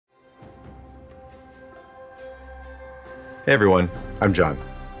Hey everyone, I'm John,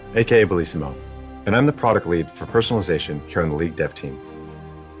 aka Bellissimoh, and I'm the product lead for personalization here on the League dev team.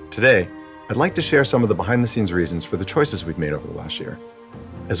 Today, I'd like to share some of the behind-the-scenes reasons for the choices we've made over the last year,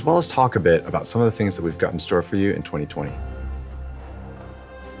 as well as talk a bit about some of the things that we've got in store for you in 2020.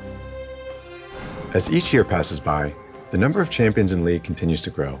 As each year passes by, the number of champions in League continues to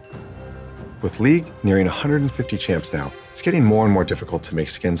grow. With League nearing 150 champs now, it's getting more and more difficult to make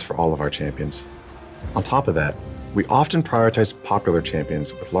skins for all of our champions. On top of that, we often prioritize popular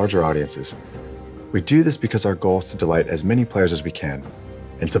champions with larger audiences. We do this because our goal is to delight as many players as we can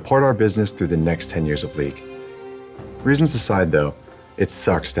and support our business through the next 10 years of League. Reasons aside though, it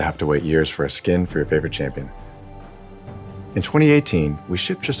sucks to have to wait years for a skin for your favorite champion. In 2018, we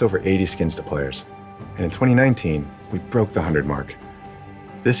shipped just over 80 skins to players, and in 2019, we broke the 100 mark.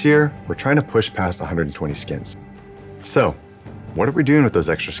 This year, we're trying to push past 120 skins. So, what are we doing with those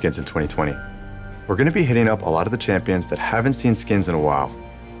extra skins in 2020? We're going to be hitting up a lot of the champions that haven't seen skins in a while.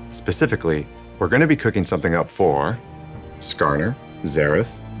 Specifically, we're going to be cooking something up for Skarner, Xerath,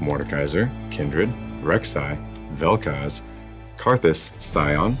 Mordekaiser, Kindred, Rek'Sai, Vel'Koz, Karthus,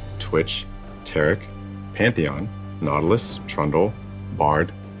 Scion, Twitch, Taric, Pantheon, Nautilus, Trundle,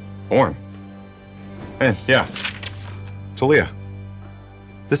 Bard, Ornn. And yeah, Taliyah.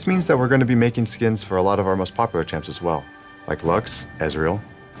 This means that we're going to be making skins for a lot of our most popular champs as well, like Lux, Ezreal,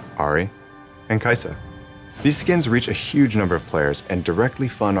 Ahri, and Kai'Sa. These skins reach a huge number of players and directly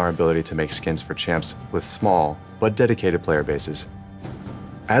fund our ability to make skins for champs with small but dedicated player bases.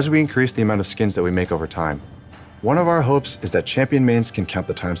 As we increase the amount of skins that we make over time, one of our hopes is that champion mains can count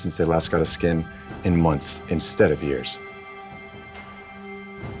the time since they last got a skin in months instead of years.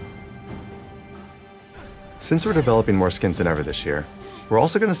 Since we're developing more skins than ever this year, we're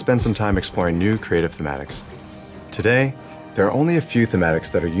also going to spend some time exploring new creative thematics. Today, there are only a few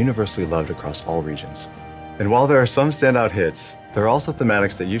thematics that are universally loved across all regions. And while there are some standout hits, there are also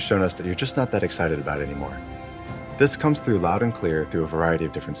thematics that you've shown us that you're just not that excited about anymore. This comes through loud and clear through a variety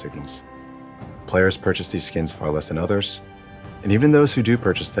of different signals. Players purchase these skins far less than others, and even those who do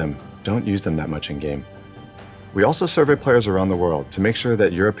purchase them don't use them that much in-game. We also survey players around the world to make sure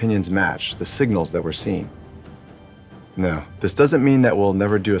that your opinions match the signals that we're seeing. No, this doesn't mean that we'll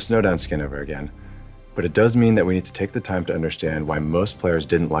never do a Snowdown skin ever again, but it does mean that we need to take the time to understand why most players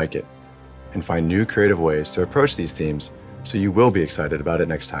didn't like it, and find new creative ways to approach these themes so you will be excited about it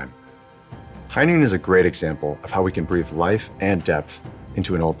next time. High Noon is a great example of how we can breathe life and depth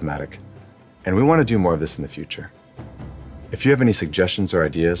into an old thematic, and we want to do more of this in the future. If you have any suggestions or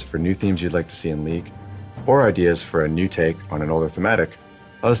ideas for new themes you'd like to see in League, or ideas for a new take on an older thematic,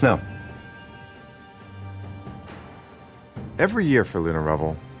 let us know. Every year for Lunar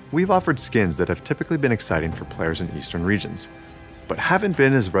Revel, we've offered skins that have typically been exciting for players in Eastern regions, but haven't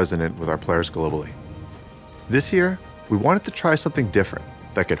been as resonant with our players globally. This year, we wanted to try something different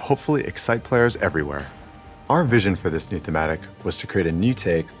that could hopefully excite players everywhere. Our vision for this new thematic was to create a new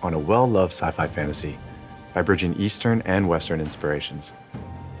take on a well-loved sci-fi fantasy by bridging Eastern and Western inspirations.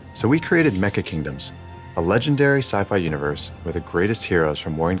 So we created Mecha Kingdoms, a legendary sci-fi universe where the greatest heroes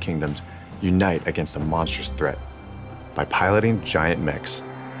from warring kingdoms unite against a monstrous threat by piloting giant mechs.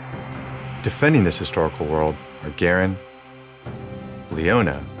 Defending this historical world are Garen,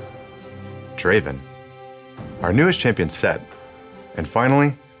 Leona, Draven, our newest champion Set, and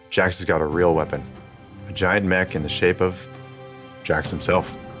finally, Jax has got a real weapon, a giant mech in the shape of Jax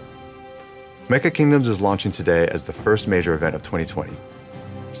himself. Mecha Kingdoms is launching today as the first major event of 2020.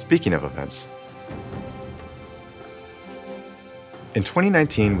 Speaking of events, in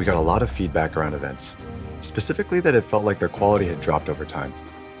 2019, we got a lot of feedback around events, specifically that it felt like their quality had dropped over time.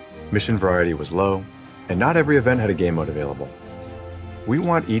 Mission variety was low, and not every event had a game mode available. We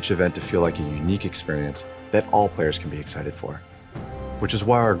want each event to feel like a unique experience that all players can be excited for, which is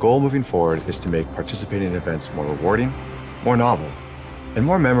why our goal moving forward is to make participating in events more rewarding, more novel, and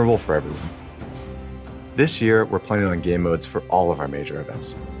more memorable for everyone. This year, we're planning on game modes for all of our major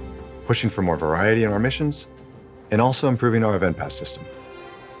events, pushing for more variety in our missions, and also improving our event pass system.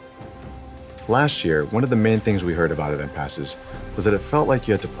 Last year, one of the main things we heard about event passes was that it felt like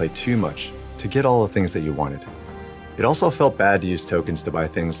you had to play too much to get all the things that you wanted. It also felt bad to use tokens to buy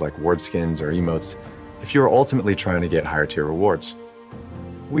things like ward skins or emotes if you were ultimately trying to get higher tier rewards.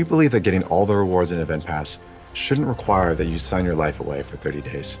 We believe that getting all the rewards in Event Pass shouldn't require that you sign your life away for 30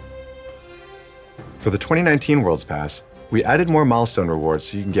 days. For the 2019 Worlds Pass, we added more milestone rewards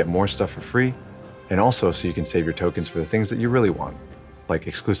so you can get more stuff for free, and also so you can save your tokens for the things that you really want, like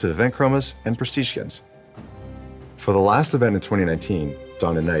exclusive event chromas and prestige skins. For the last event in 2019,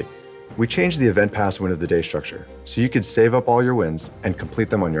 Dawn and Night, we changed the Event Pass Win of the Day structure so you could save up all your wins and complete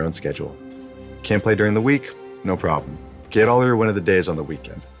them on your own schedule. Can't play during the week? No problem. get all your win of the days on the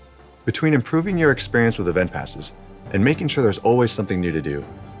weekend. Between improving your experience with event passes and making sure there's always something new to do,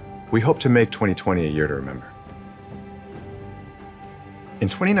 we hope to make 2020 a year to remember. In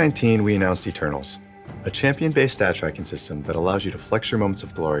 2019, we announced Eternals, a champion-based stat tracking system that allows you to flex your moments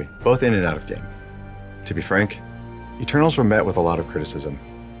of glory, both in and out of game. To be frank, Eternals were met with a lot of criticism,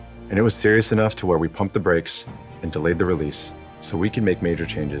 and it was serious enough to where we pumped the brakes and delayed the release so we can make major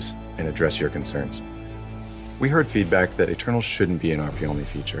changes and address your concerns. We heard feedback that Eternals shouldn't be an RP-only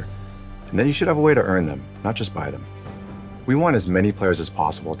feature, and that you should have a way to earn them, not just buy them. We want as many players as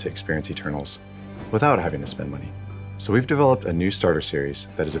possible to experience Eternals without having to spend money. So we've developed a new starter series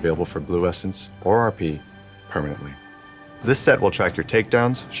that is available for Blue Essence or RP permanently. This set will track your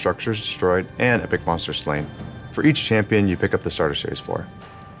takedowns, structures destroyed, and epic monsters slain for each champion you pick up the starter series for.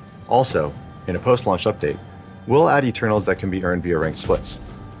 Also, in a post-launch update, we'll add Eternals that can be earned via ranked splits,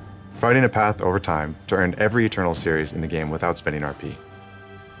 providing a path over time to earn every Eternal series in the game without spending RP.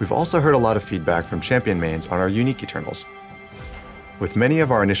 We've also heard a lot of feedback from champion mains on our unique Eternals, with many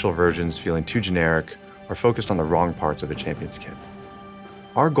of our initial versions feeling too generic or focused on the wrong parts of a champion's kit.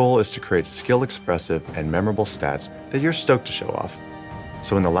 Our goal is to create skill-expressive and memorable stats that you're stoked to show off.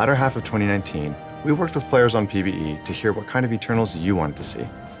 So in the latter half of 2019, we worked with players on PvE to hear what kind of Eternals you wanted to see.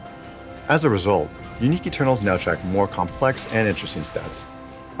 As a result, unique Eternals now track more complex and interesting stats,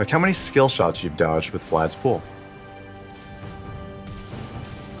 like how many skill shots you've dodged with Vlad's pool.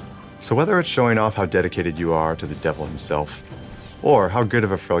 So whether it's showing off how dedicated you are to the devil himself, or how good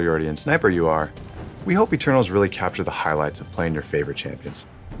of a Freljordian sniper you are, we hope Eternals really capture the highlights of playing your favorite champions.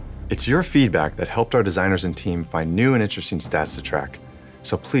 It's your feedback that helped our designers and team find new and interesting stats to track,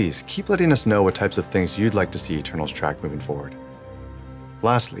 so please keep letting us know what types of things you'd like to see Eternals track moving forward.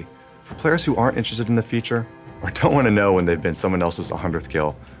 Lastly, for players who aren't interested in the feature, or don't want to know when they've been someone else's 100th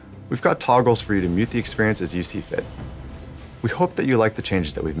kill, we've got toggles for you to mute the experience as you see fit. We hope that you like the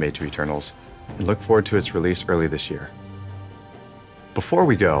changes that we've made to Eternals, and look forward to its release early this year. Before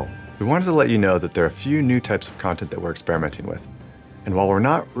we go, we wanted to let you know that there are a few new types of content that we're experimenting with, and while we're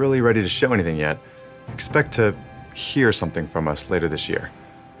not really ready to show anything yet, expect to hear something from us later this year.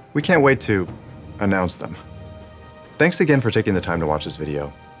 We can't wait to announce them. Thanks again for taking the time to watch this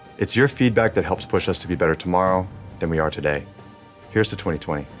video. It's your feedback that helps push us to be better tomorrow than we are today. Here's to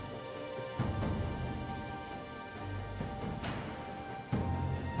 2020.